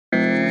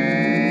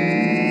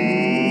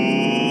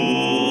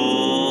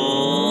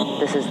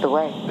This is the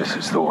way. This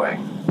is the way.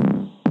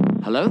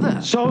 Hello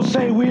there. So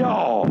say we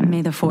all.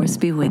 May the force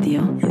be with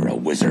you. You're a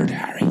wizard,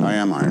 Harry. I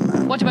am Iron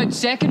Man. What about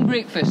second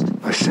breakfast?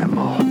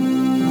 Assemble.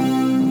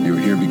 You're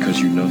here because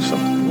you know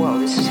something. Whoa,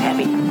 this is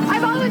heavy. I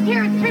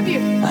volunteer as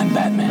tribute. I'm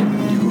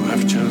Batman. You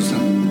have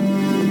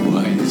chosen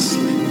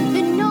wisely.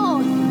 The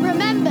North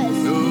remembers.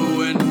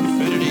 To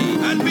infinity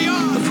and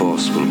beyond. The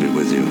force will be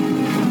with you.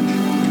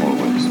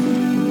 Always.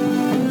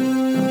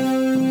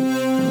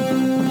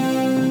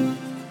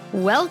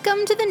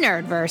 Welcome to the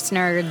Nerdverse,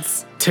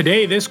 nerds.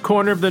 Today, this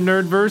corner of the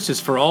Nerdverse is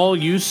for all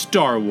you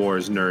Star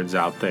Wars nerds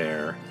out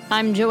there.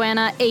 I'm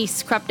Joanna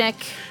Ace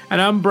Krupnik. And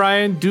I'm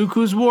Brian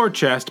Dooku's War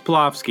Chest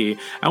Plofsky,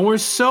 and we're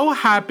so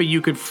happy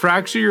you could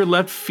fracture your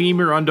left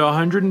femur under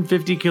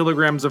 150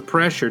 kilograms of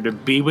pressure to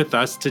be with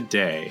us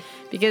today.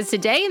 Because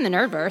today in the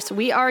Nerdverse,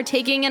 we are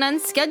taking an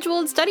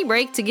unscheduled study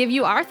break to give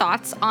you our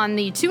thoughts on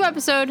the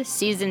 2-episode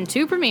Season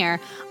 2 premiere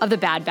of The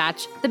Bad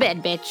Batch, The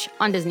Bad Bitch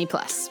on Disney+.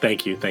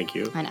 Thank you.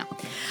 I know.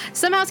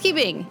 Some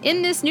housekeeping.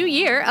 In this new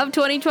year of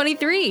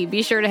 2023,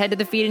 be sure to head to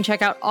the feed and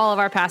check out all of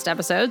our past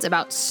episodes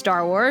about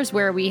Star Wars,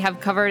 where we have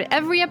covered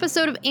every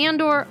episode of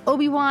Andor,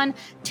 Obi-Wan,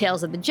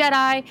 Tales of the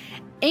Jedi,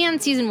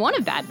 and Season 1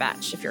 of Bad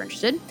Batch, if you're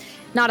interested.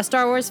 Not a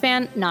Star Wars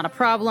fan? Not a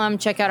problem.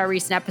 Check out our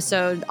recent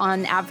episode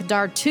on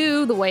Avatar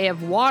 2, The Way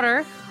of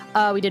Water.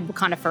 We did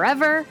Wakanda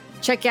Forever.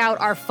 Check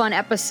out our fun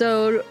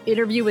episode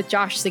interview with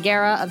Josh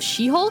Segarra of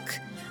She-Hulk.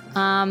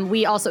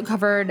 We also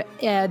covered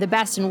the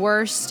best and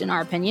worst, in our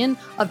opinion,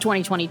 of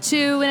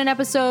 2022 in an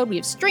episode. We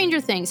have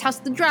Stranger Things, House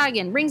of the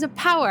Dragon, Rings of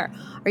Power.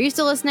 Are you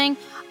still listening?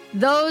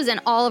 Those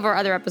and all of our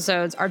other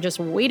episodes are just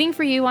waiting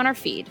for you on our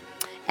feed.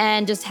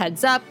 And just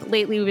heads up,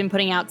 lately we've been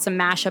putting out some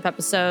mashup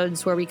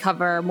episodes where we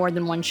cover more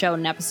than one show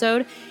in an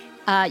episode.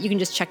 You can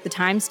just check the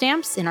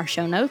timestamps in our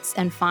show notes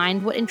and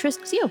find what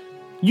interests you.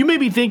 You may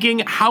be thinking,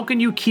 how can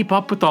you keep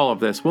up with all of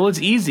this? Well,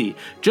 it's easy.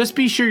 Just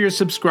be sure you're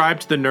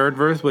subscribed to the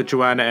Nerdverse with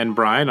Joanna and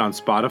Brian on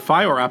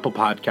Spotify or Apple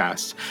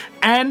Podcasts.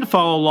 And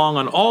follow along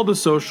on all the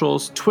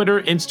socials,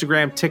 Twitter,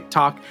 Instagram,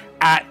 TikTok,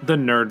 at the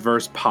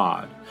Nerdverse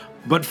Pod.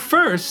 But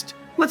first,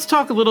 let's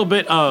talk a little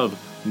bit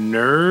of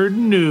nerd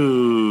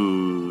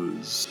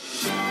news.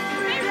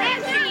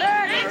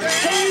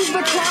 Change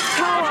the clock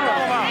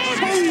tower!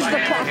 Change the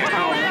clock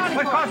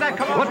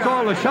tower! What's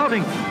all the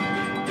shouting?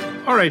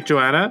 All right,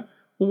 Joanna.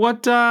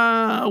 What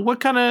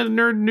kind of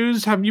nerd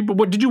news have you?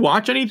 What did you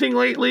watch anything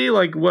lately?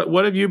 Like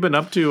what have you been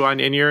up to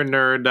in your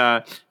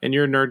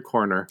nerd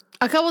corner?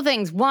 A couple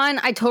things. One,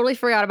 I totally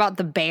forgot about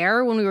The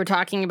Bear when we were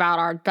talking about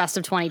our best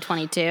of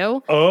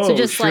 2022. Oh, so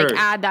just sure.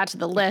 add that to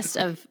the list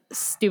of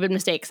stupid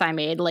mistakes I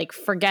made, like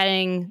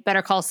forgetting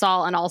Better Call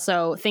Saul and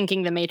also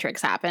thinking The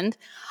Matrix happened.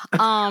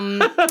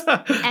 And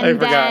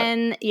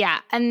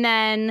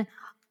then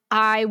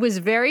I was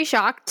very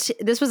shocked.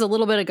 This was a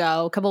little bit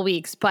ago, a couple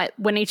weeks, but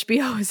when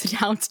HBO has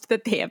announced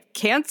that they have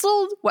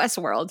canceled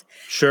Westworld.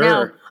 Sure.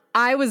 Now,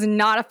 I was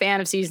not a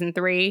fan of season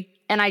 3,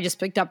 and I just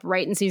picked up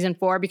right in season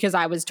 4 because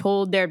I was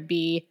told it would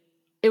be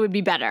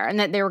better and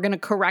that they were going to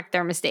correct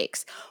their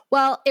mistakes.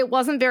 Well, it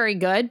wasn't very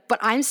good, but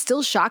I'm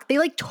still shocked. They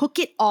took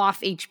it off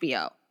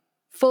HBO.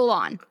 Full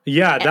on.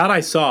 Yeah, that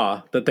I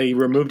saw, that they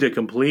removed it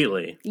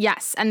completely.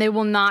 Yes, and they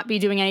will not be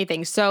doing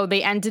anything. So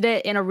they ended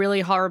it in a really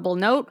horrible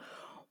note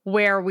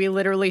where we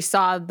literally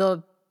saw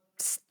the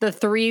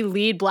 3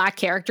 lead black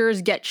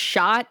characters get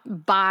shot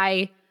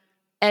by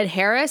Ed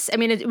Harris. I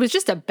mean, it was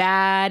just a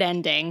bad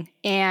ending.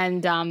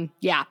 And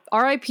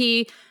RIP,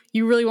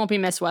 you really won't be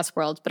missed,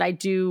 Westworld, but I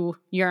do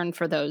yearn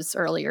for those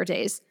earlier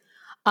days.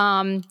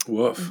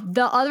 Woof.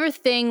 The other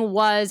thing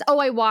was,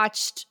 I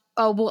watched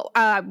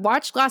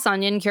Glass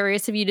Onion,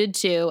 curious if you did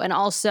too, and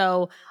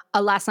also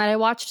last night I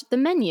watched The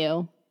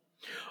Menu.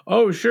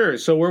 Oh, sure.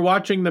 So we're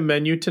watching The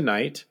Menu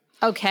tonight.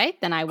 Okay,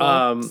 then I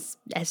will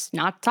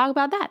not talk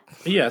about that.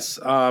 Yes,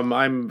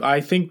 I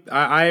think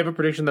I have a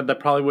prediction that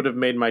probably would have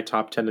made my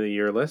top 10 of the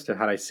year list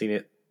had I seen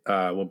it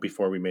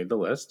before we made the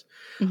list.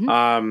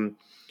 Mm-hmm.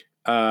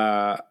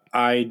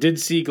 I did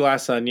see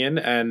Glass Onion,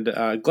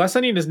 and Glass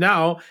Onion is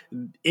now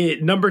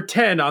number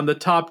 10 on the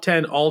top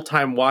 10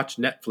 all-time watch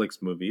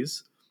Netflix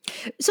movies.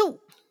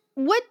 So,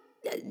 what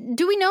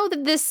do we know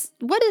that this?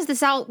 What is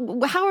this out?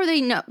 How are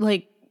they know?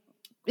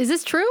 Is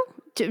this true?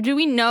 Do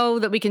we know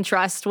that we can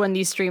trust when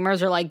these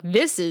streamers are like,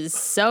 this is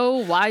so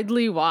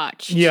widely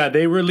watched? Yeah,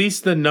 they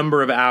released the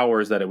number of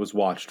hours that it was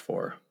watched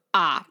for.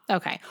 Ah,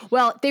 okay.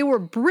 Well, they were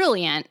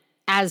brilliant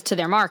as to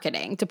their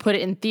marketing to put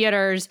it in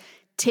theaters,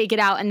 take it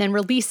out, and then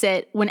release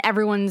it when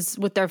everyone's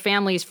with their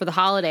families for the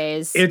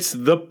holidays. It's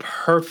the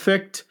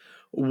perfect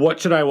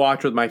what should I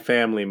watch with my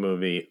family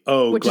movie.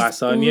 Oh, which Glass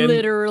is Onion.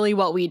 Literally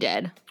what we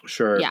did.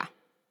 Sure.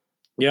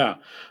 Yeah.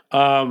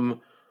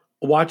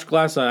 Watch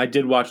Glass Onion. I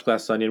did watch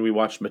Glass Onion. We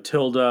watched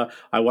Matilda.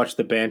 I watched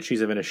The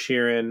Banshees of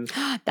Inisherin.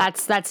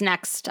 That's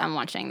next. I'm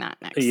watching that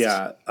next.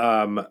 Yeah.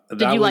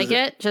 Did you like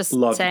it? Just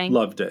saying.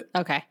 Loved it.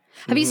 Okay.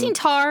 Have you seen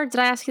Tar? Did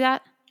I ask you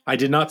that? I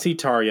did not see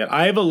Tar yet.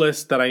 I have a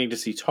list that I need to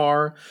see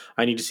Tar.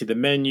 I need to see The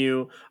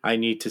Menu. I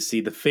need to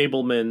see The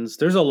Fabelmans.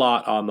 There's a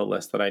lot on the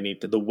list that I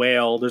need to. The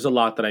Whale. There's a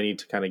lot that I need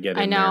to kind of get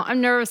in I know. there.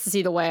 I'm nervous to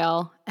see The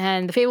Whale.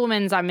 And The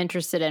Fabelmans I'm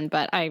interested in,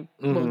 but I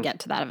will get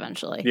to that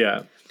eventually.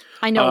 Yeah.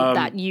 I know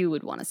that you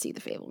would want to see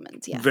The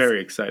Fabelmans, yes.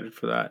 Very excited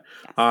for that.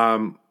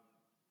 Yes.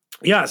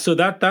 Yeah, so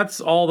that's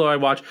all that I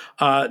watched.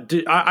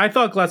 I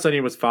thought Glass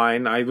Onion was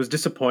fine. I was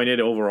disappointed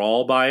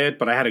overall by it,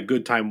 but I had a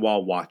good time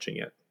while watching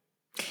it.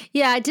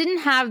 Yeah, it didn't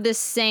have the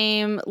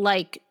same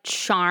like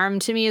charm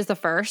to me as the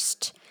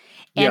first.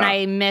 And Yeah.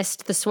 I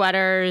missed the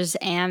sweaters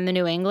and the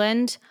New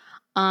England.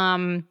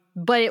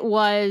 But it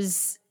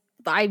was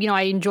I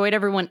enjoyed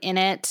everyone in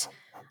it.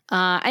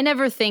 I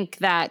never think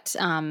that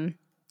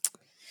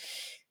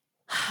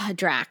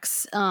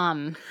Drax.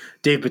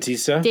 Dave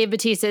Bautista. Dave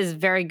Bautista is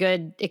very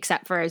good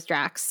except for as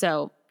Drax,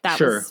 so that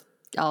Sure. was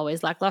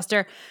always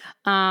lackluster.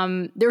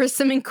 There was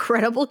some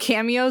incredible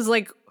cameos,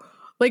 like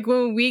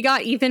when we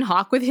got Ethan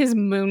Hawke with his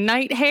Moon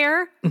Knight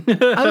hair.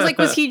 I was like,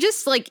 was he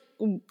just like,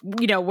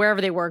 wherever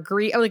they were,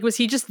 like, was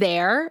he just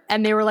there?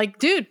 And they were like,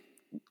 dude,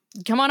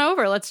 come on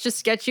over. Let's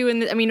just get you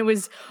in. It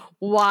was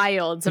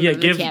wild. Some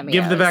of the cameos.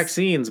 give the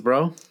vaccines,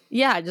 bro.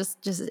 Yeah,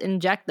 just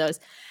inject those.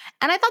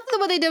 And I thought that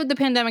what they did with the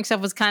pandemic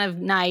stuff was kind of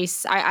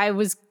nice. I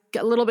was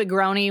a little bit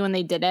groany when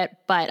they did it,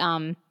 but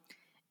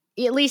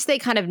at least they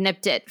kind of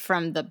nipped it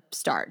from the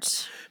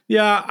start.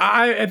 Yeah,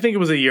 I think it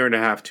was a year and a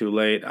half too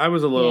late. I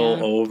was a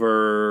little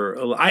over.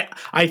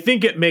 I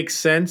think it makes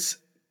sense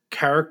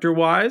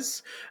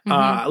character-wise.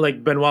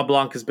 Like Benoit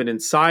Blanc has been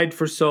inside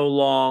for so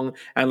long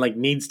and like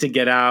needs to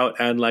get out,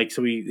 and like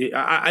so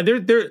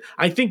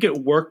I think it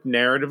worked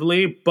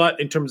narratively, but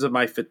in terms of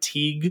my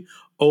fatigue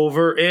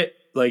over it,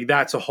 like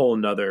that's a whole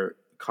nother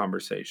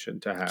conversation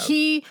to have.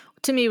 He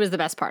to me was the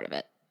best part of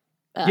it.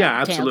 Yeah,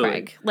 Daniel absolutely.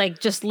 Craig. Like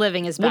just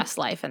living his best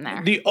life in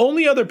there. The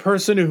only other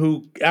person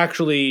who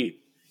actually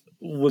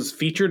was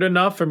featured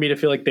enough for me to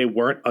feel like they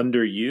weren't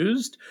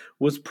underused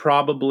was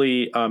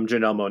probably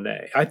Janelle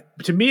Monáe.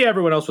 To me,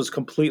 everyone else was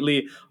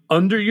completely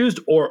underused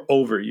or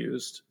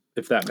overused,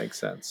 if that makes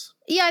sense.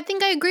 Yeah, I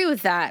think I agree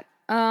with that.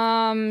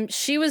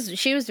 She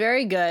was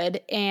very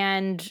good,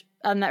 and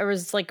there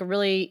was like a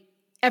really.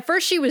 At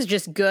first, she was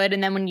just good,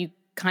 and then when you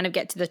kind of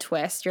get to the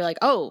twist, you're like,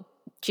 oh,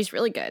 she's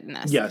really good in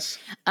this. Yes.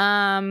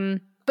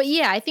 But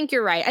yeah, I think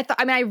you're right.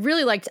 I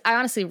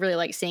honestly really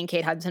liked seeing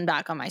Kate Hudson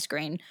back on my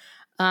screen.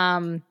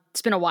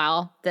 It's been a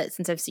while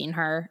since I've seen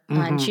her,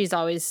 and she's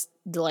always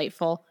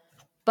delightful.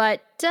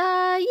 But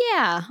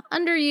yeah,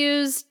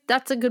 underused.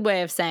 That's a good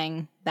way of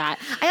saying that.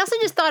 I also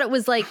just thought it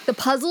was like the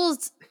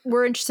puzzles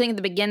were interesting at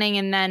the beginning,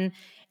 and then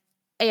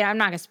I'm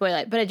not gonna spoil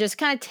it, but it just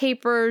kind of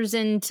tapers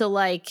into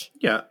like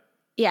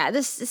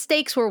the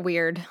stakes were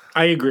weird.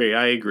 I agree.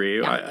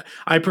 Yeah.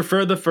 I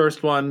prefer the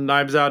first one.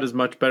 Knives Out is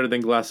much better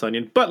than Glass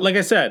Onion. But like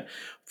I said,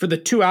 for the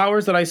 2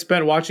 hours that I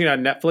spent watching it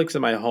on Netflix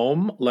in my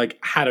home, like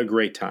had a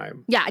great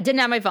time. Yeah, I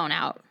didn't have my phone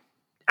out.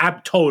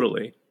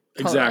 Totally.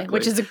 Exactly.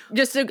 Which is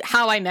just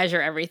how I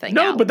measure everything.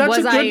 No, now. but that's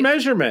a good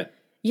measurement.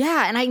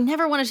 Yeah, and I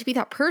never wanted to be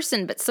that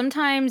person, but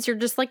sometimes you're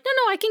just like, no,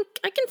 I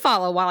can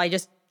follow while I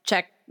just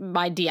check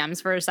my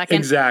DMs for a second.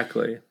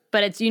 Exactly.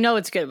 But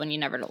it's good when you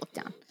never look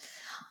down.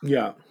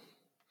 Yeah.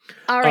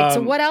 All right,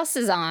 so what else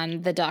is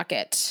on the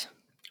docket?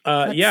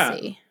 Let's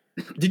see.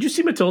 Did you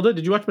see Matilda?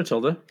 Did you watch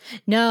Matilda?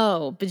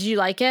 No, but did you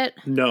like it?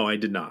 No, I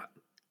did not.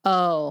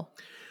 Oh,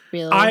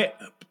 really?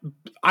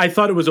 I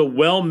thought it was a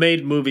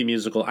well-made movie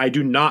musical. I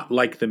do not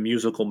like the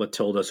musical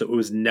Matilda, so it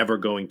was never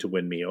going to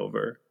win me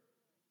over.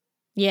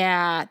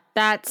 Yeah,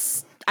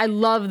 I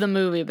love the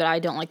movie, but I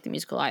don't like the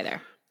musical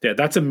either. Yeah,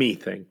 that's a me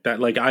thing. That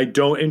like I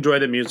don't enjoy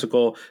the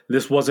musical.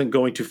 This wasn't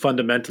going to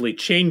fundamentally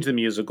change the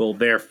musical,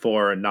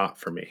 therefore not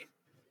for me.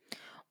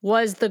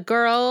 Was the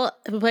girl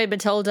who played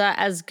Matilda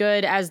as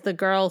good as the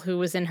girl who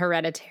was in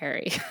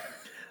Hereditary?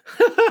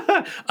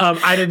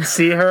 I didn't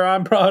see her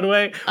on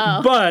Broadway,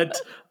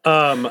 but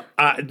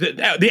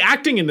the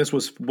acting in this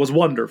was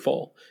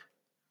wonderful.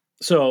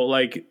 So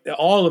like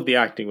all of the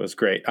acting was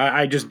great.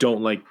 I just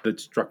don't like the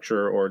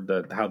structure or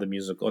how the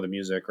music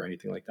or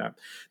anything like that.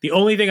 The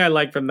only thing I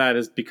like from that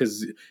is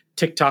because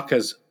TikTok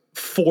has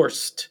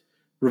forced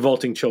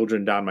Revolting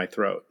Children down my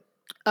throat.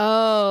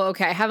 Oh,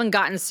 okay. I haven't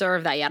gotten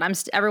served that yet.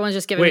 Everyone's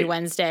just giving me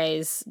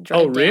Wednesday's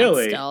Oh,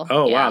 really? Still.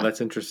 Oh, yeah. wow.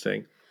 That's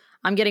interesting.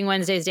 I'm getting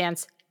Wednesday's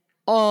dance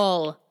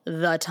all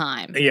the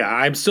time. Yeah,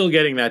 I'm still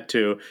getting that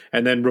too.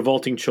 And then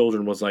Revolting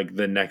Children was like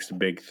the next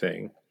big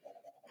thing.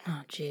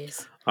 Oh,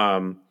 jeez.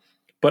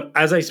 But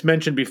as I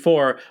mentioned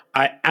before,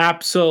 I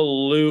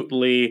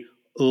absolutely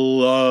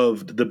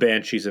loved The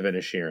Banshees of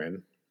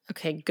Inisherin.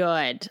 Okay,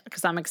 good.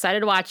 Because I'm excited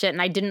to watch it.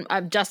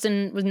 And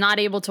Justin was not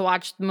able to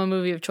watch my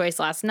movie of choice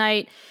last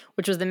night,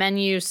 which was The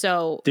Menu.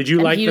 So did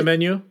you like The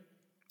Menu?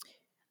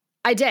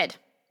 I did.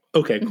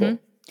 Okay, cool.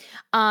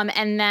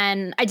 And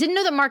then I didn't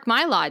know that Mark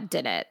Mylod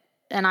did it.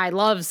 And I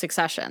love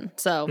Succession.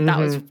 So that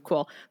was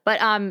cool.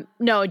 But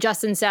no,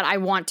 Justin said, I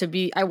want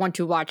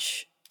to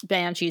watch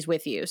Banshees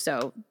with you.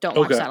 So don't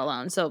watch that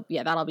alone. So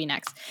yeah, that'll be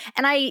next.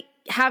 And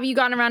have you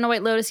gotten around to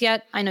White Lotus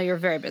yet? I know you're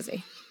very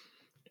busy.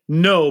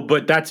 No,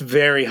 but that's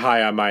very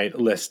high on my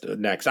list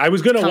next. I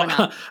was Coming gonna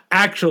up.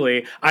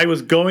 actually, I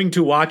was going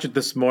to watch it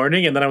this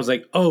morning, and then I was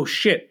like, "Oh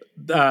shit,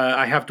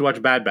 I have to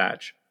watch Bad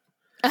Batch."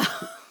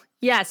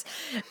 Yes,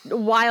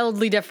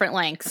 wildly different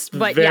lengths,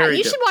 but Very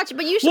you should different. watch it.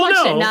 But you should Well,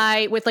 watch it at no.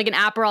 night with like an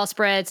Aperol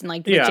spritz and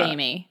like with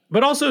Jamie.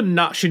 But also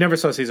not. She never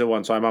saw season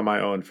 1, so I'm on my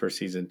own for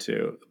season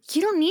 2.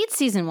 You don't need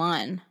season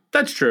 1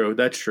 That's true.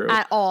 That's true.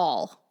 at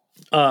all.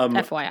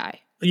 FYI.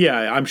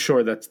 Yeah, I'm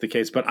sure that's the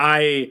case. But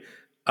White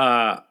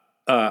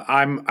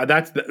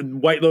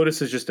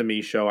Lotus is just a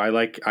me show.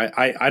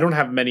 I don't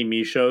have many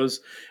me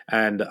shows,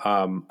 and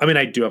I mean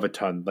I do have a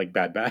ton, like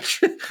Bad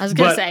Batch. I was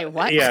gonna say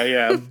what?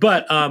 Yeah.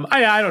 But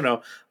I don't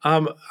know.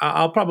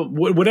 I'll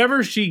probably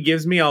whatever she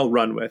gives me, I'll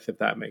run with, if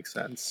that makes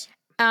sense.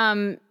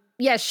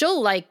 Yeah,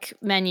 she'll like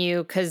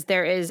Menu because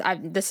there is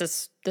this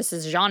is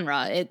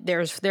genre.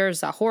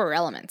 There's horror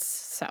elements.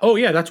 So. Oh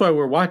yeah, that's why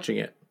we're watching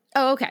it.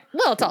 Oh, okay.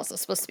 Well, it's also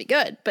supposed to be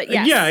good, but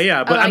yes.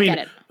 Yeah. But I mean, get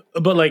it.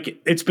 but like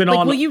it's been Like,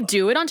 on. will you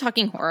do it on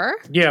Talking Horror?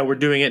 Yeah, we're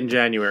doing it in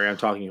January on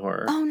Talking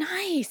Horror. Oh,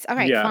 nice. All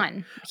right, Yeah.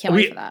 fun. Can't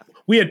wait for that.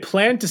 We had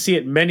planned to see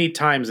it many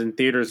times in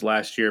theaters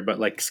last year, but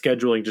like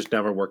scheduling just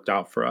never worked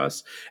out for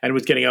us. And it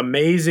was getting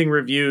amazing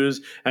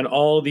reviews, and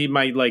all the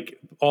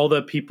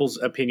people's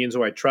opinions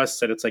who I trust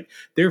said it's like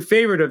their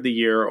favorite of the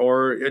year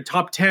or a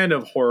top 10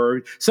 of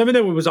horror. Something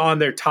that was on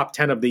their top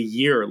 10 of the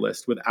year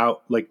list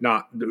without like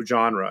not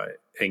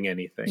genre-ing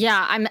anything.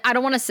 Yeah, I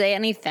don't want to say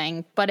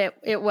anything, but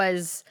it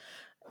was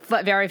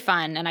very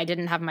fun, and I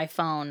didn't have my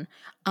phone.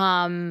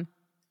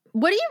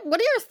 What are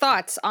your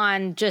thoughts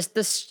on just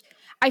this?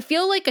 I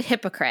feel like a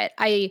hypocrite.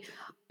 I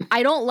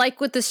don't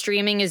like what the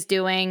streaming is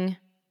doing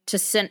to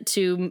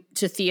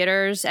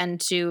theaters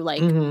and to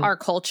like our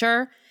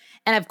culture.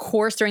 And of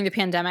course, during the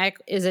pandemic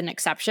is an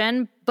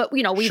exception. But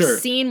we've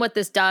seen what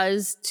this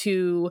does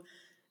to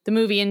the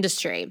movie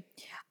industry.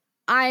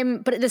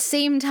 But at the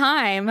same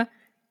time,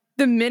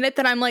 the minute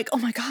that I'm like, oh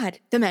my God,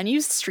 the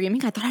Menu's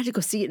streaming, I thought I had to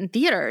go see it in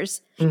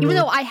theaters. Even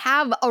though I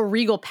have a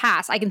Regal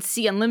pass, I can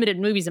see unlimited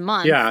movies a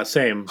month. Yeah,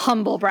 same.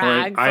 Humble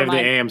brag. I have for the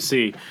my-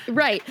 AMC.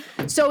 Right.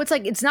 So it's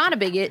like, I'm not a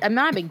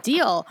big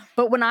deal.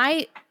 But when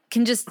I'm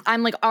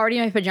like already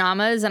in my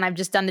pajamas and I've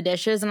just done the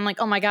dishes and I'm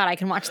like, oh my God, I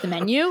can watch the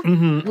Menu,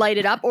 light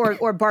it up,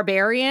 or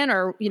Barbarian,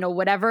 or,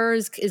 whatever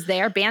is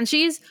there,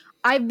 Banshees.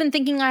 I've been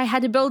thinking I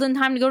had to build in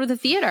time to go to the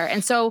theater.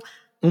 And so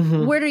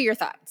what are your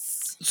thoughts?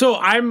 So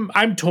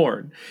I'm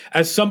torn.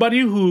 As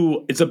somebody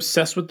who is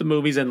obsessed with the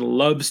movies and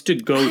loves to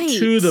go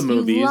to the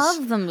movies. You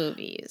love the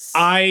movies.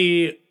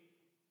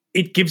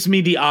 It gives me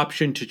the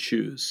option to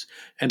choose,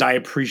 and I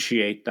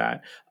appreciate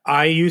that.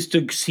 I used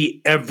to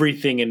see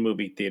everything in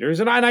movie theaters,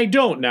 and I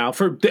don't now.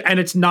 And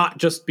it's not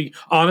just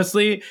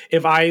honestly,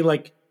 if I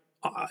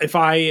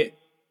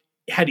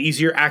had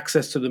easier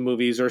access to the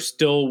movies, or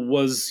still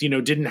was,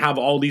 didn't have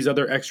all these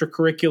other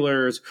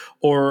extracurriculars,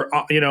 or,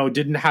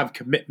 didn't have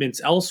commitments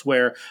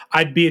elsewhere,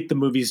 I'd be at the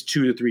movies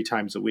 2 to 3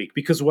 times a week.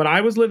 Because when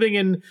I was living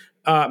in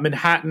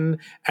Manhattan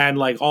and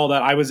like all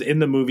that, I was in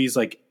the movies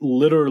like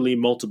literally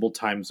multiple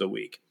times a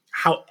week.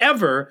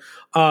 However,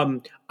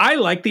 I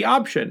like the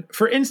option.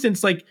 For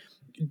instance, like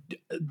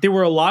there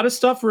were a lot of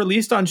stuff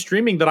released on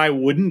streaming that I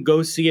wouldn't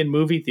go see in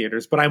movie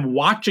theaters, but I'm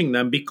watching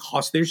them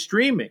because they're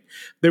streaming.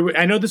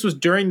 I know this was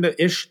during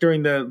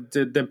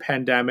the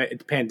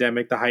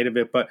pandemic, the height of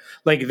it, but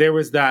like there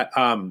was that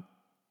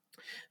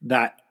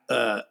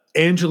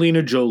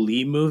Angelina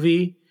Jolie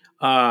movie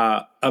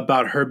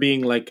about her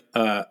being like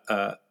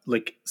a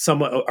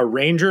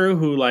ranger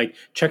who like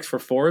checks for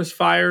forest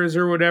fires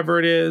or whatever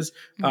it is.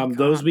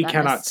 Those we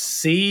cannot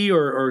see,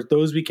 or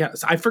those we can't.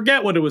 I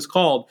forget what it was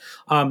called.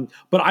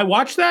 But I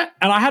watched that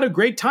and I had a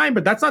great time.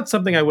 But that's not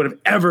something I would have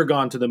ever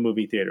gone to the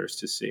movie theaters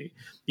to see.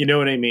 You know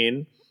what I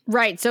mean?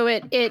 Right. So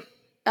it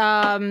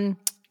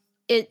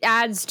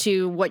adds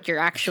to what you're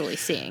actually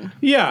seeing.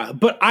 Yeah,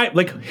 but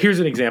here's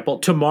an example.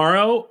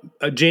 Tomorrow,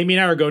 Jamie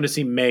and I are going to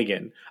see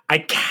Megan. I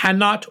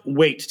cannot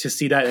wait to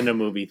see that in a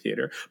movie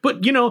theater.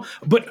 But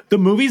the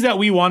movies that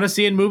we want to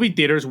see in movie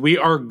theaters, we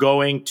are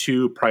going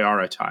to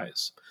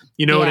prioritize.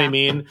 You know what I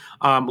mean?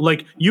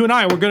 Like you and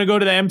I, we're going to go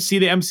to the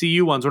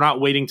MCU ones. We're not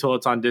waiting till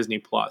it's on Disney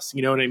Plus.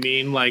 You know what I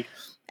mean? Like.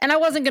 And I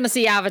wasn't going to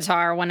see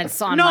Avatar when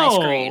it's on my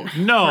screen.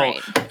 No,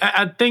 right.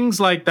 Things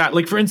like that.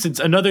 Like, for instance,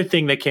 another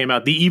thing that came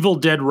out, the Evil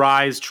Dead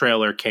Rise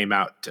trailer came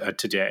out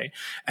today.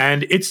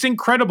 And it's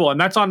incredible.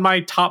 And that's on my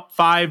top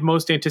 5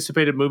 most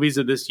anticipated movies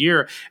of this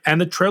year. And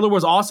the trailer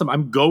was awesome.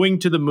 I'm going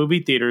to the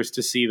movie theaters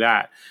to see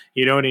that.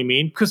 You know what I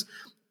mean? Because...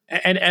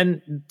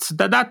 And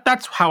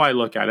that's how I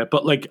look at it.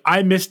 But like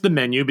I missed the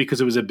Menu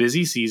because it was a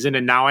busy season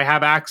and now I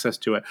have access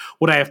to it.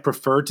 Would I have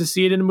preferred to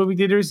see it in the movie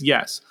theaters?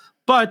 Yes.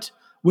 But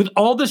with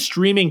all the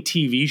streaming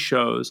TV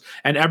shows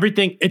and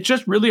everything, it's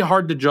just really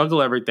hard to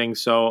juggle everything.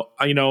 So,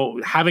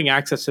 having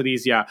access to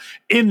these,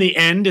 in the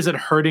end, is it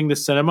hurting the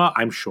cinema?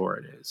 I'm sure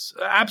it is.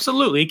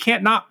 Absolutely. It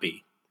can't not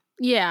be.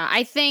 Yeah,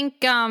 I think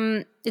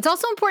it's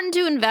also important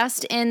to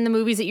invest in the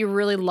movies that you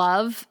really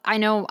love. I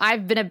know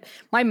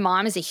my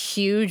mom is a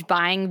huge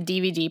buying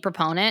DVD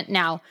proponent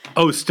now.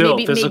 Oh, still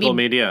physical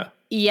media.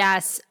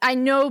 Yes. I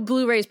know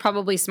Blu-ray is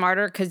probably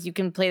smarter because you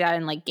can play that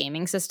in like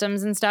gaming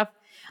systems and stuff.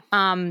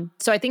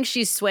 So I think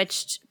she's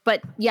switched.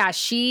 But yeah,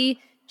 she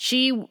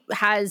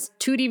has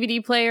 2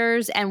 DVD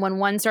players, and when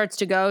one starts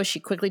to go, she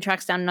quickly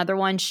tracks down another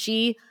one.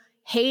 She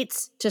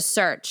hates to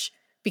search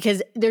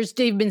because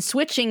they've been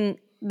switching.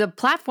 The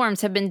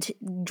platforms have been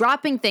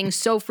dropping things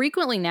so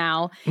frequently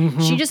now.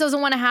 Mm-hmm. She just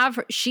doesn't want to have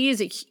her.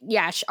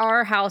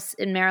 Our house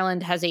in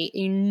Maryland has a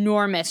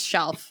enormous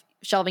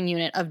shelving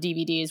unit of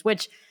DVDs,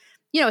 which,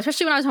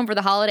 especially when I was home for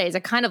the holidays, I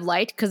kind of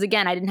liked because,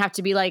 again, I didn't have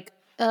to be like,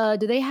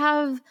 do they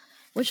have,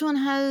 which one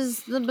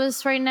has the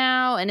best right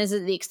now? And is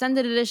it the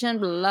extended edition?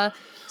 Blah, blah, blah.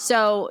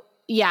 So,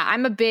 yeah,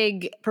 I'm a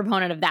big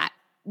proponent of that.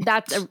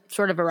 That's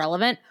sort of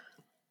irrelevant.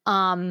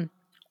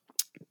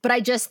 But I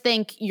just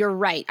think you're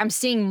right. I'm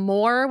seeing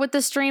more with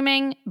the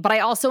streaming, but I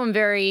also am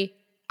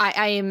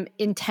I am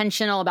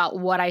intentional about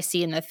what I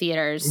see in the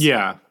theaters.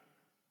 Yeah.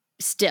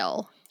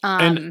 Still.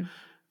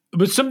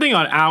 But something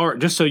on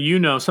just so you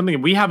know,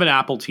 we have an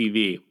Apple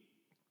TV.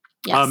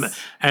 Yes.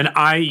 And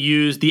I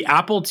use the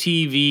Apple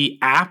TV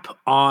app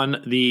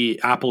on the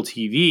Apple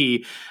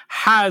TV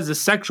has a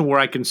section where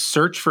I can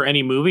search for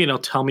any movie and it'll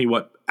tell me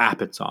what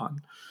app it's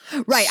on.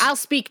 Right. I'll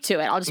speak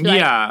to it. I'll just be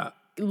like,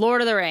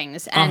 Lord of the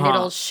Rings, and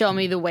it'll show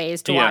me the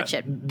ways to watch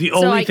it. The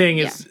only thing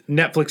is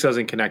Netflix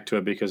doesn't connect to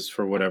it because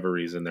for whatever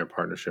reason their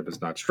partnership is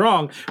not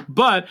strong.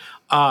 But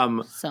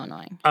so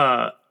annoying.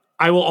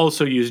 I will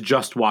also use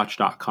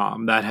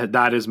justwatch.com.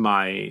 That is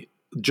my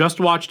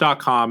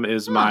justwatch.com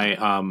is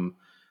my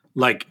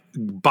like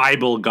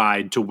Bible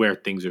guide to where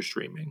things are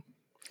streaming.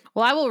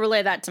 Well, I will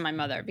relay that to my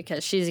mother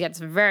because she gets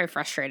very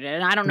frustrated,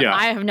 and I don't know. Yeah.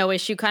 I have no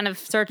issue kind of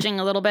searching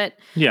a little bit.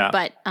 Yeah.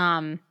 But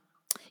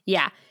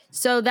yeah.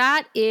 So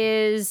that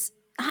is,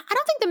 I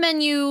don't think the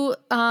menu,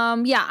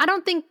 I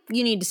don't think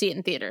you need to see it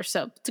in theater.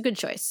 So it's a good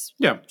choice.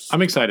 Yeah,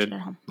 I'm excited.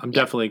 I'm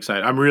definitely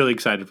excited. I'm really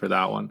excited for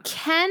that one.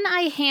 Can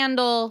I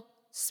handle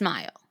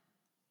Smile?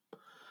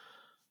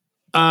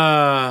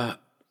 So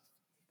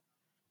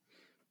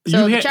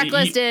the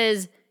checklist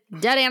is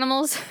dead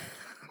animals.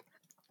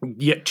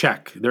 Yeah,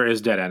 check. There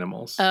is dead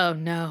animals. Oh,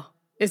 no.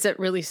 Is it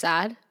really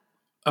sad?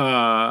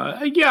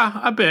 Yeah,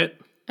 a bit.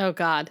 Oh,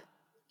 God.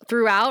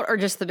 Throughout or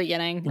just the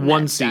beginning?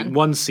 One scene.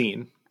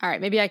 All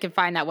right, maybe I can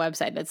find that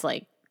website that's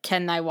like,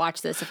 can I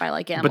watch this if I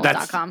like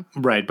animals.com?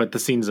 Right, but the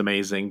scene's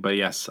amazing. But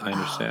yes, I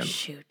understand. Oh,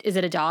 shoot. Is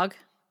it a dog?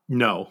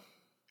 No.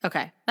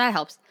 Okay, that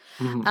helps.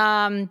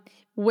 Mm-hmm.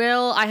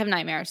 Will I have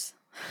nightmares?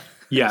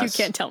 Yes. You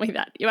can't tell me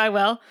that. I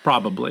will?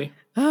 Probably.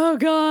 Oh,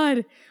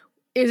 God.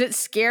 Is it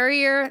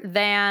scarier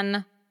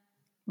than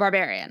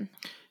Barbarian?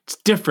 It's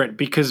different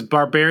because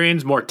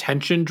Barbarian's more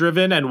tension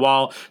driven, and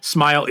while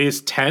Smile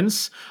is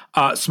tense,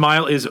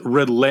 Smile is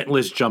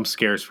relentless jump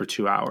scares for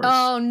 2 hours.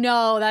 Oh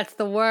no, that's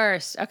the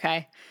worst.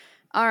 Okay,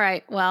 all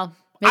right. Well,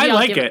 I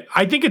like it.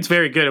 I think it's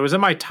very good. It was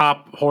in my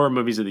top horror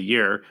movies of the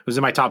year. It was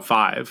in my top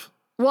 5.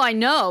 Well, I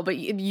know, but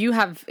you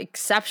have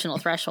exceptional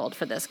threshold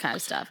for this kind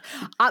of stuff.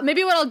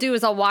 Maybe what I'll do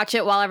is I'll watch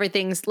it while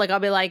everything's like. I'll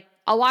be like,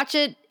 I'll watch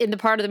it in the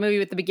part of the movie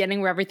with the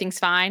beginning where everything's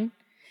fine.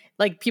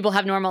 Like people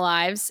have normal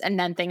lives and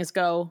then things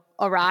go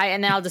awry,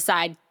 and then I'll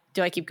decide,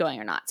 do I keep going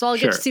or not? So I'll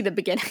get to see the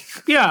beginning.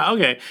 Yeah,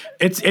 okay.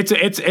 It's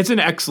an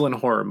excellent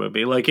horror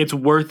movie. Like it's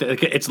worth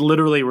it. It's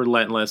literally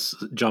relentless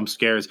jump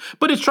scares,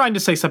 but it's trying to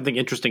say something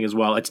interesting as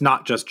well. It's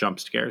not just jump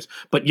scares.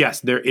 But yes,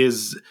 there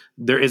is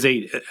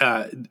a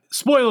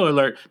spoiler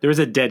alert, there is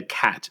a dead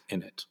cat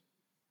in it.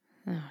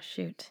 Oh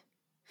shoot.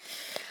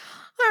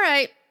 All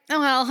right. Oh,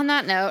 well, on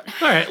that note.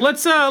 All right,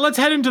 let's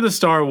head into the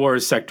Star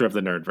Wars sector of the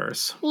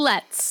Nerdverse.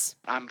 Let's.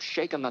 I'm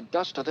shaking the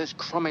dust of this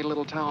crummy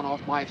little town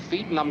off my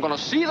feet, and I'm going to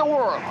see the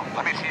world.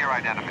 Let me see your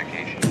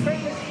identification.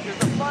 This is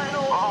the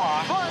final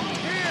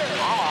frontier.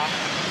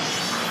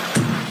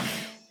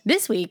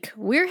 This week,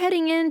 we're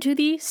heading into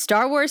the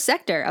Star Wars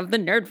sector of the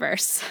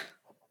Nerdverse.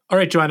 All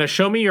right, Joanna,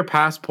 show me your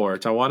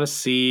passport. I want to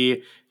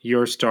see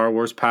your Star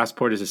Wars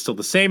passport. Is it still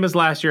the same as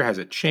last year? Has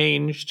it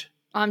changed?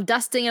 I'm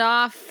dusting it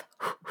off.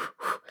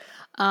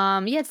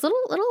 It's a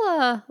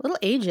little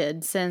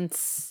aged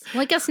since.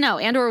 Well, I guess no.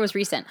 Andor was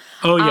recent.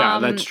 Oh yeah,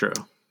 that's true.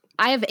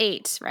 I have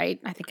 8, right?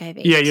 I think I have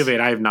 8. Yeah, you have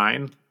 8. I have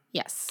 9.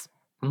 Yes.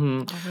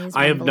 Mm-hmm.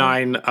 I have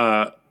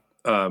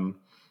 9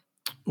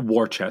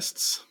 war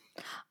chests.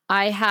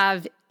 I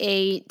have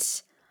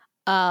 8.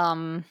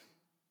 I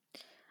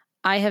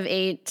have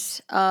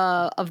 8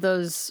 of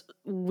those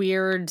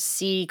weird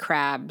sea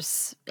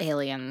crabs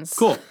aliens.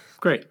 Cool.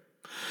 Great.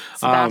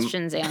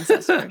 Sebastian's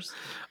ancestors.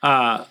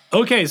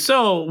 Okay,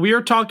 so we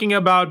are talking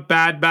about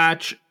Bad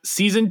Batch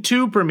Season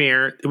 2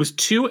 premiere. It was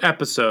 2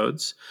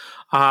 episodes.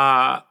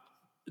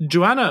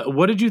 Joanna,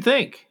 what did you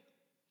think?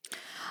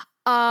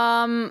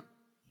 Let me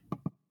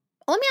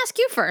ask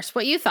you first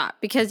what you thought,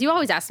 because you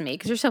always ask me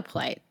because you're so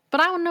polite.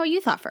 But I want to know what you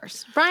thought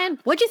first. Brian,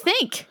 what'd you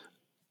think?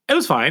 It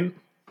was fine.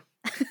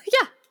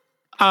 Yeah.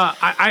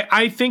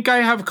 I think I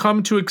have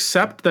come to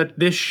accept that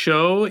this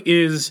show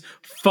is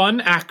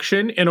fun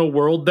action in a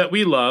world that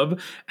we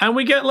love, and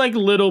we get like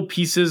little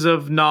pieces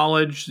of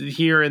knowledge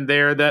here and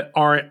there that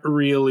aren't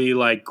really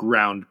like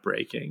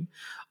groundbreaking.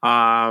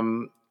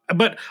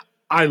 But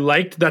I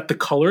liked that the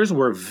colors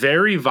were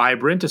very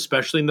vibrant,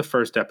 especially in the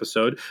first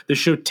episode. The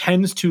show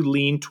tends to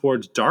lean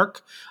towards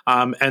dark,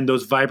 and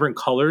those vibrant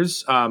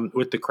colors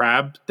with the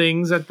crab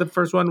things at the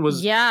first one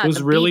was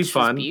really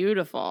fun. Was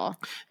beautiful.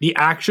 The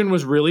action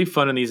was really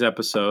fun in these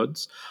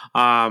episodes.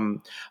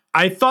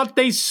 I thought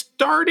they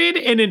started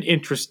in an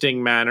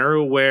interesting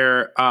manner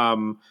where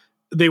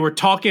they were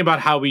talking about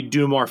how we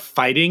do more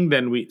fighting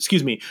than we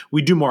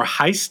do more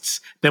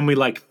heists than we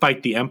like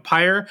fight the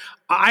Empire.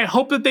 I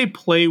hope that they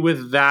play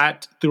with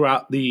that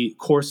throughout the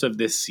course of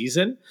this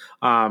season.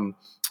 But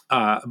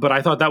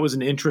I thought that was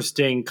an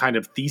interesting kind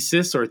of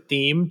thesis or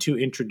theme to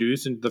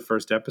introduce into the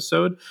first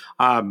episode.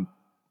 And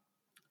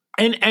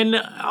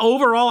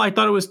overall, I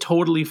thought it was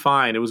totally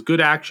fine. It was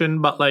good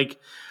action, but like,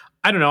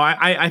 I don't know.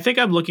 I think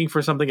I'm looking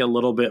for something a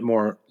little bit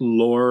more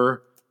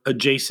lore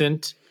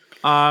adjacent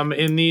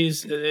in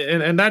these,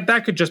 and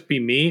that could just be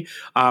me.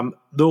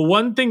 The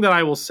one thing that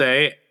I will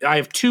say, I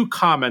have two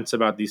comments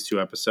about these two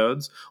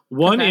episodes.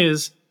 One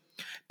is,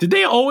 did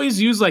they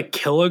always use like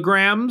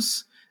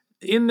kilograms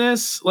in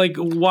this? Like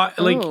what?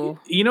 Like,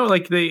 you know,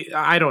 like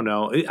I don't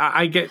know.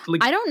 I get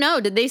like, I don't know.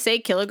 Did they say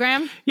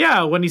kilogram?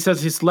 Yeah, when he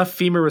says his left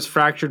femur was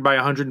fractured by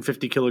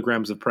 150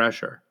 kilograms of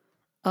pressure.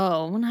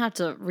 Oh, I'm gonna have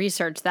to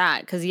research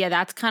that because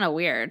that's kind of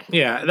weird.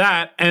 Yeah,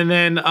 that, and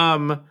then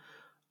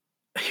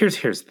here's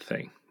the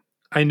thing.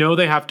 I know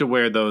they have to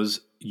wear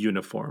those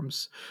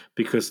uniforms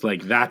because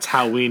like that's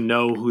how we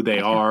know who they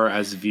are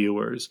as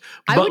viewers.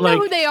 I would know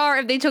who they are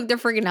if they took their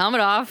freaking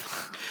helmet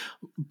off.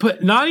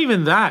 But not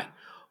even that.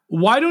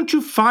 Why don't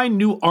you find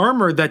new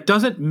armor that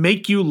doesn't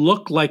make you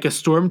look like a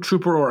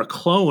stormtrooper or a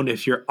clone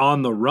if you're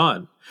on the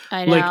run?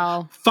 I know.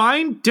 Like,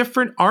 find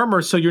different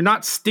armor so you're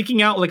not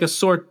sticking out like a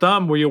sore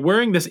thumb where you're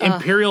wearing this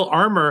Imperial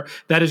armor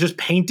that is just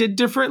painted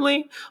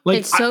differently. Like,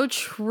 it's so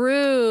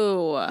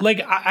true.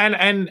 Like,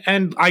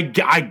 and I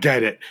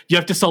get it. You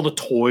have to sell the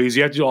toys.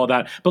 You have to do all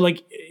that. But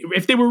like,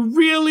 if they were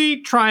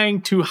really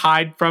trying to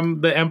hide from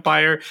the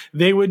Empire,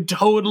 they would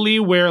totally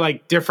wear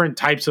like different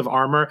types of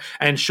armor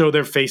and show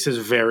their faces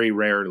very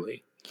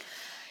rarely.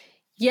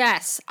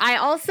 Yes, I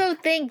also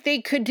think they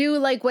could do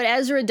like what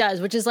Ezra does,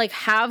 which is like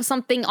have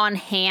something on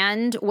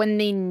hand when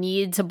they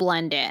need to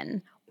blend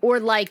in, or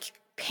like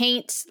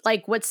paint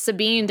like what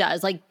Sabine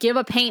does, like give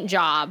a paint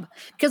job,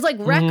 because like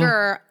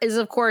Wrecker is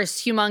of course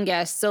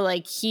humongous, so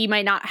like he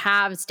might not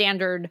have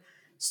standard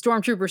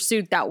stormtrooper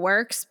suit that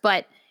works,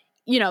 but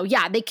you know,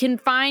 they can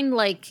find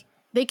like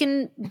they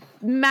can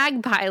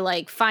Magpie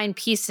like find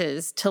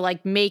pieces to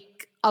like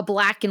make a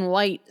black and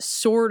white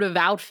sort of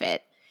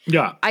outfit.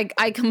 Yeah.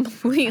 I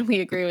completely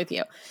agree with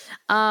you.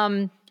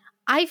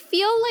 I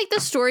feel like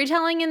the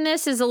storytelling in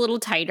this is a little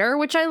tighter,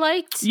 which I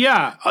liked.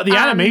 Yeah, the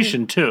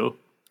animation too.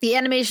 The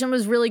animation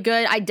was really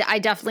good. I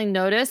definitely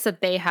noticed that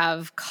they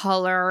have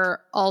color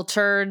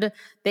altered.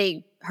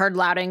 They heard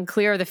loud and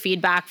clear the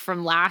feedback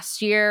from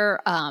last year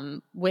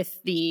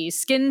with the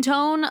skin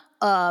tone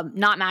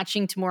not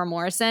matching Tamora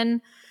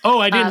Morrison. Oh,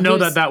 I didn't know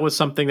that was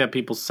something that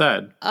people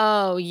said.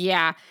 Oh,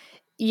 yeah.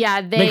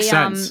 Yeah, they... Makes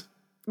sense.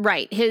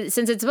 Right.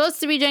 Since it's supposed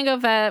to be Jango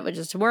Fett, which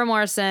is Tamora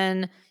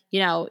Morrison, you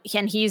know,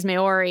 and he's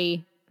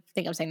Maori. I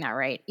think I'm saying that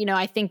right. You know,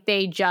 I think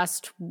they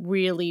just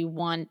really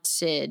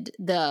wanted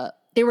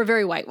they were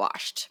very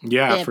whitewashed.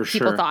 Yeah, for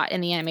sure. People thought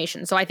in the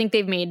animation. So I think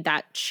they've made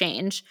that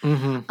change.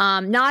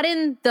 Not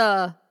in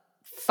the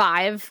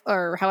 5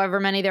 or however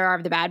many there are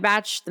of the Bad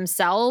Batch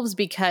themselves,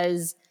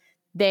 because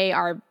they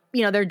are,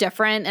 you know, they're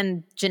different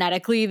and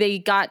genetically they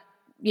got,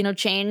 you know,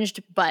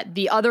 changed, but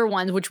the other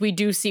ones, which we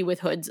do see with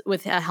hoods,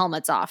 with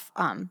helmets off,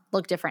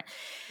 look different.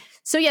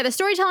 So yeah, the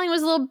storytelling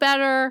was a little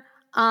better.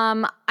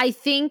 I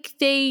think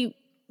they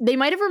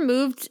might have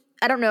removed,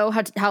 I don't know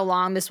how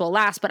long this will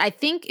last, but I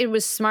think it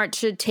was smart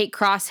to take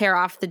Crosshair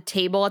off the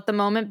table at the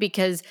moment,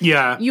 because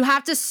you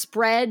have to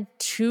spread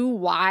too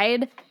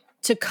wide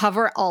to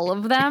cover all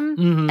of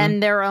them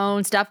and their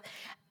own stuff.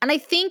 And I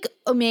think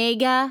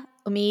Omega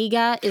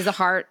is the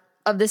heart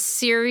of the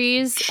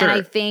series, sure. And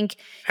I think,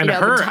 and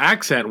her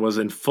accent was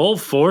in full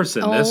force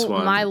in this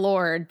one. Oh my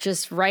lord,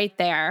 just right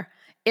there.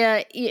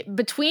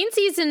 Between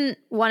season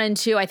 1 and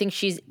 2, I think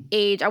she's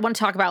aged. I want to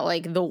talk about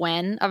like the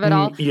when of it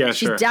all. Yeah,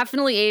 she's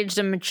definitely aged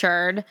and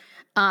matured.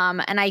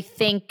 And I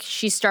think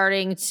she's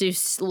starting to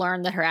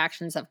learn that her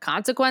actions have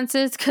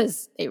consequences,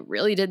 because they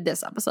really did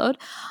this episode.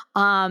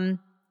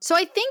 So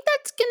I think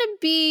that's going to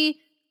be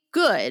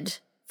good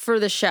for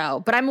the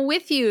show, but I'm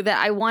with you that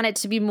I want it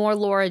to be more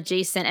lore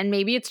adjacent, and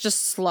maybe it's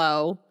just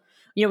slow.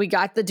 You know, we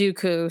got the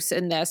Dooku's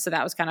in this, so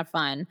that was kind of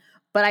fun.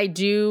 But I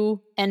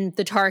do, and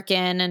the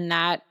Tarkin and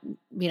that,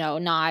 you know,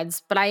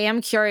 nods. But I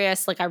am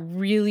curious, like, I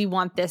really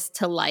want this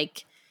to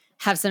like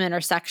have some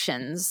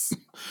intersections.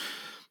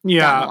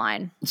 Down the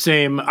line.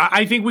 Same.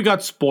 I think we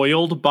got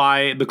spoiled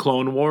by the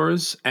Clone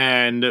Wars,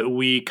 and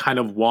we kind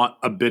of want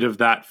a bit of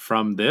that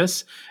from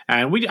this.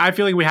 And I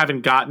feel like we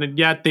haven't gotten it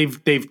yet.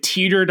 They've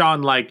teetered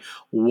on like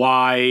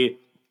why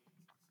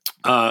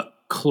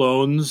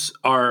clones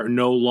are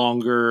no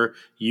longer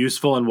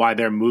useful and why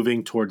they're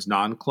moving towards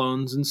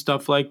non-clones and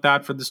stuff like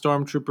that for the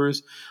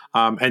stormtroopers.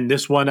 And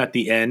this one at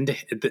the end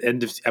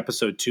of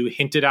episode 2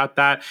 hinted at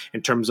that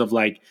in terms of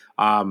like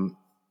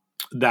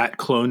that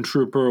clone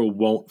trooper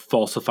won't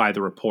falsify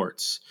the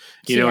reports.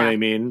 You know what I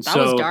mean? That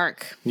was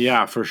dark.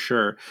 Yeah, for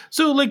sure.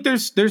 So like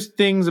there's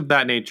things of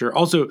that nature.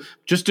 Also,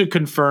 just to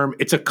confirm,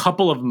 it's a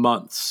couple of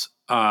months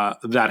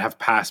that have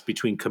passed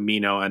between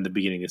Kamino and the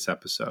beginning of this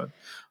episode.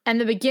 And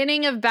the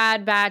beginning of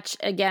Bad Batch,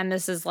 again,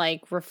 this is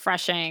like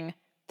refreshing.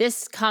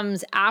 This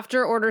comes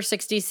after Order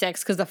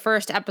 66 because the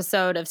first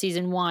episode of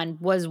season 1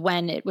 was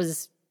when it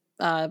was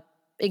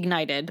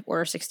ignited,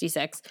 Order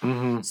 66.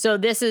 Mm-hmm. So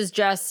this is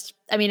just,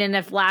 I mean, and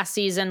if last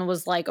season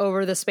was like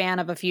over the span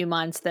of a few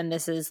months, then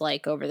this is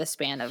like over the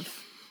span of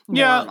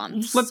more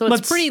months. So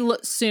it's pretty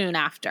soon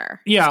after.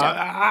 Yeah,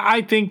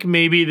 I think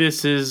maybe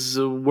this is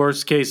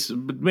worst case,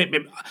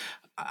 maybe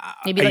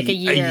like a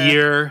year. A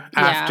year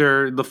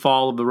after the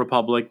fall of the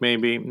Republic,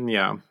 maybe.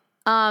 Yeah.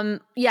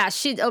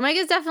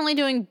 Omega's definitely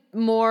doing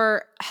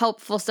more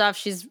helpful stuff.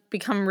 She's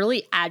become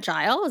really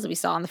agile, as we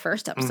saw in the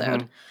first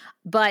episode. Mm-hmm.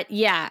 But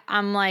yeah,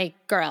 I'm like,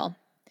 girl,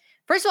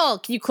 first of all,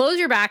 can you close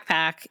your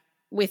backpack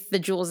with the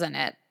jewels in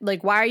it?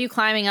 Like, why are you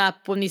climbing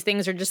up when these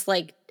things are just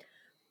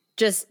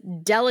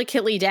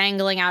delicately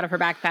dangling out of her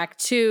backpack?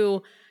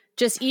 2,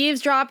 just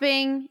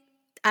eavesdropping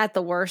at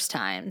the worst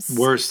times.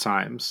 Worst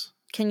times.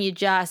 Can you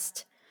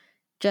just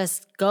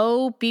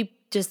go be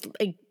just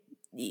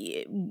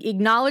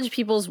acknowledge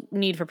people's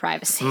need for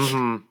privacy?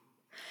 Mm-hmm.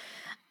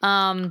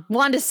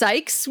 Wanda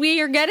Sykes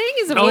we are getting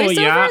is a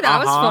voiceover. That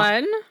was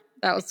fun.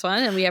 That was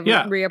fun. And we have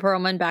Rhea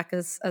Perlman back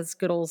as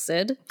good old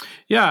Sid.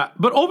 Yeah.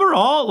 But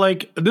overall,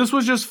 like, this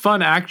was just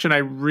fun action. I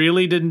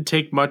really didn't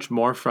take much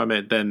more from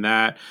it than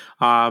that.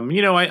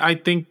 I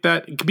think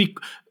that it could be,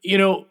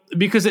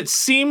 because it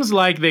seems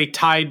like they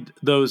tied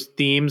those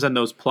themes and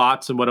those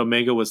plots and what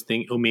Omega was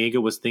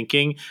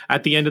thinking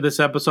at the end of this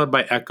episode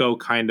by Echo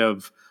kind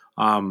of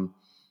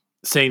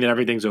saying that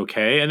everything's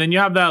okay. And then you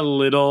have that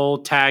little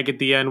tag at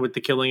the end with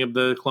the killing of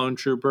the clone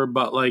trooper.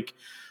 But like,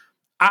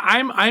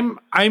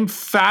 I'm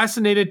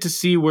fascinated to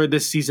see where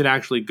this season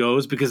actually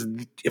goes, because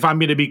if I'm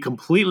going to be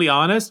completely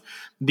honest,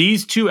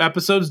 these 2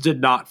 episodes did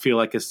not feel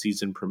like a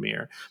season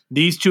premiere.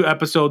 These 2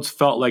 episodes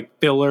felt like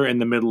filler in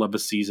the middle of a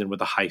season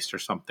with a heist or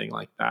something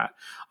like that.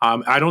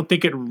 I don't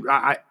think it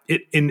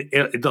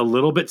a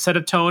little bit set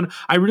a tone.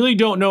 I really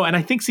don't know. And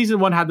I think season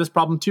 1 had this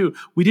problem too.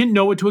 We didn't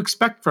know what to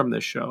expect from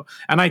this show.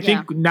 And I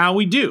think now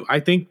we do. I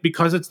think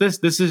because it's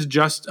this is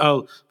just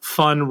a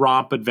fun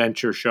romp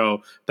adventure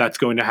show that's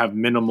going to have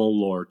minimal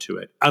lore to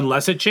it.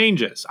 Unless it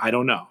changes. I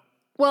don't know.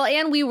 Well,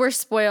 and we were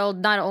spoiled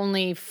not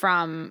only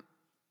from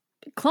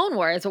Clone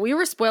Wars, but we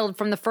were spoiled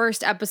from the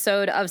first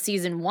episode of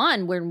season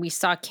 1 when we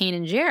saw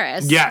Kanan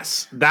Jarrus.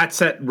 Yes, that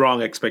set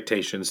wrong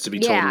expectations, to be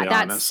totally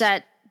honest.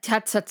 That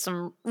set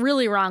some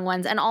really wrong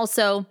ones. And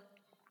also,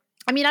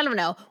 I mean, I don't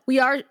know. We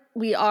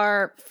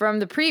are from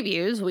the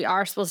previews, we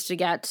are supposed to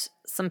get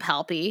some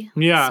Palpy,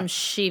 some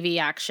Sheevy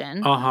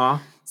action.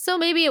 So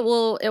maybe it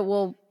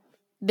will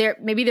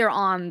maybe they're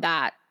on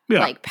that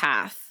like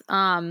path.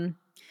 But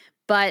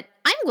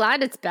I'm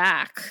glad it's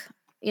back.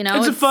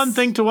 It's a fun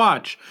thing to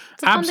watch.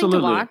 It's a fun thing to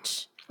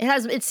watch.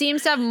 It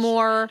seems to have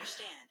more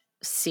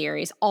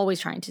series, always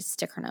trying to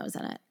stick her nose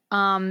in it.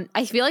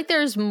 I feel like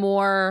there's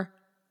more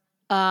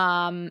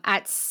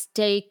at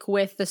stake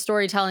with the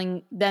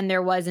storytelling than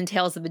there was in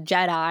Tales of the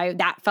Jedi.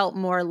 That felt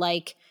more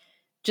like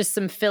just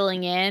some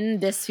filling in.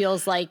 This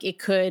feels like it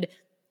could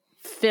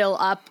fill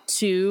up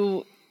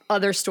to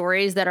other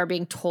stories that are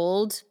being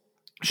told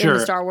in the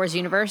Star Wars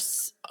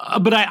universe.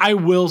 But I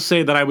will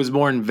say that I was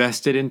more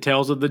invested in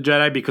Tales of the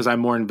Jedi because I'm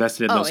more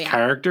invested in those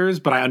characters,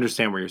 but I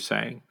understand what you're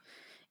saying.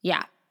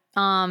 Yeah.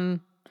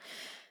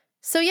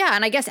 So yeah,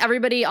 and I guess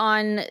everybody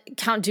on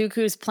Count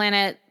Dooku's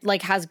planet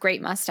has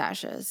great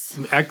mustaches.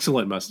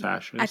 Excellent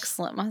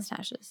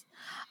mustaches.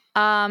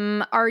 How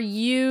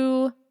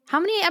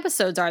many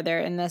episodes are there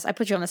in this? I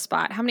put you on the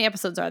spot. How many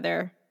episodes are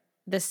there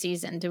this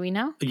season? Do we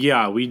know?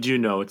 Yeah, we do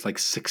know. It's like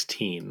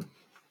 16.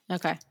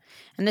 Okay.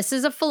 And this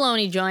is a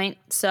Filoni joint.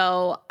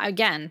 So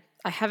again,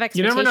 I have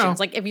expectations. You never know.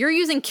 Like if you're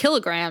using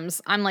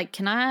kilograms, I'm like,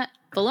 can I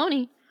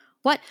Filoni?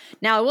 What?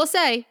 Now I will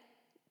say,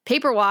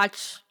 paper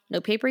watch,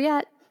 no paper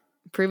yet.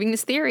 Proving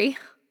this theory.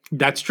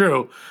 That's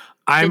true.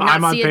 I'm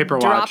on paper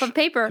watch. Drop of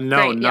paper.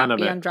 No, great. None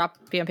of it.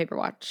 Be on paper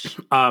watch.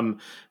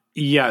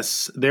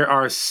 Yes, there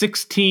are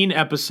 16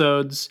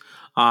 episodes,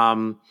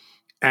 and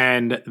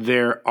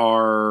there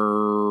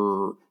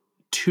are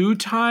 2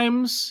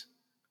 times.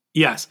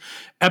 Yes,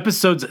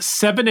 episodes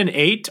 7 and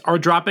 8 are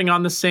dropping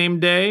on the same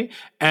day,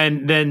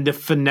 and then the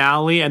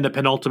finale and the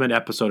penultimate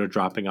episode are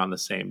dropping on the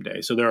same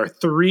day. So there are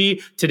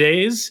 3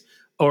 today's,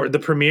 or the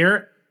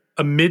premiere,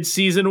 a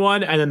mid-season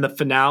one, and then the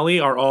finale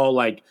are all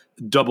like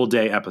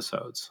double-day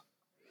episodes.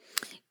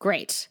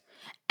 Great.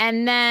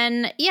 And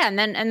then,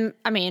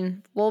 I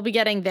mean, we'll be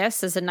getting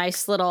this as a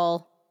nice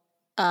little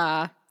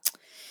palate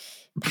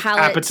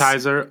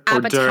appetizer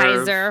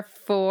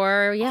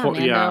for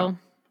Mando.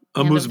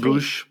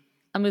 Amuse-bouche.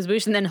 Amuse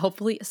Bouche, and then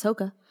hopefully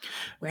Ahsoka.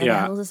 Where the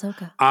hell is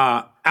Ahsoka?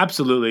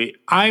 Absolutely. If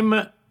I'm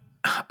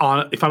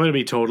going to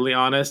be totally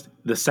honest,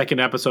 the second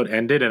episode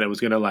ended and it was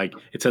going to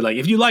it said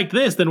if you liked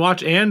this, then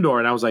watch Andor.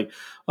 And I was like,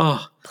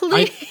 oh.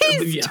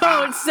 Please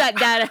don't set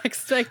that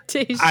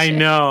expectation. I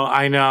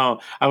know.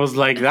 I was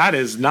like, that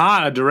is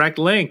not a direct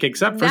link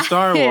except for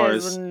Star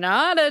Wars. That is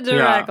not a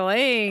direct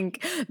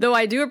link. Though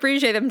I do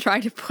appreciate them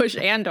trying to push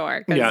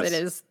Andor because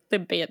it is the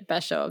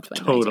best show of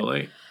 2022.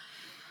 Totally.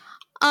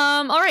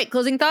 All right,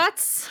 closing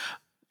thoughts?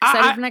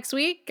 Excited for next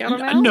week? I don't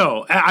know.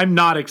 No, I'm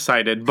not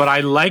excited, but I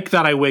like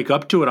that I wake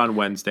up to it on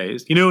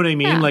Wednesdays. You know what I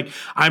mean? Yeah.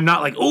 I'm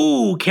not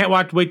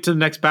can't wait till the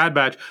next Bad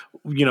Batch,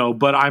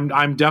 but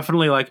I'm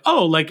definitely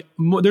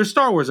there's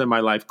Star Wars in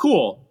my life.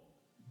 Cool.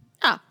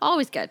 Oh,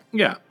 always good.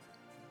 Yeah.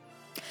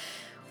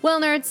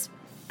 Well, nerds,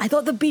 I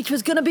thought the beach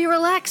was going to be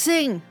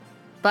relaxing.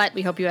 But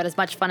we hope you had as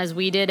much fun as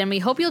we did, and we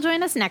hope you'll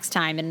join us next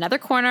time in another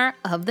corner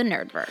of the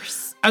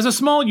Nerdverse. As a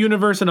small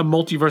universe and a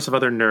multiverse of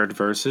other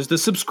Nerdverses, the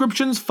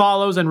subscriptions,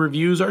 follows, and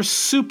reviews are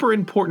super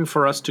important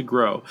for us to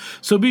grow.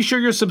 So be sure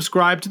you're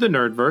subscribed to the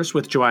Nerdverse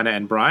with Joanna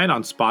and Brian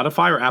on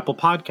Spotify or Apple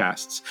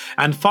Podcasts,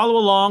 and follow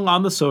along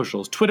on the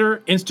socials,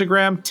 Twitter,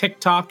 Instagram,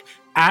 TikTok,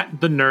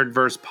 @the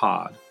Nerdverse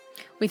Pod.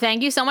 We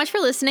thank you so much for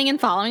listening and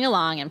following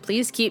along, and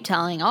please keep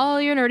telling all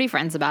your nerdy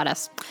friends about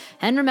us.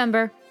 And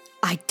remember,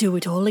 I do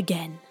it all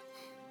again.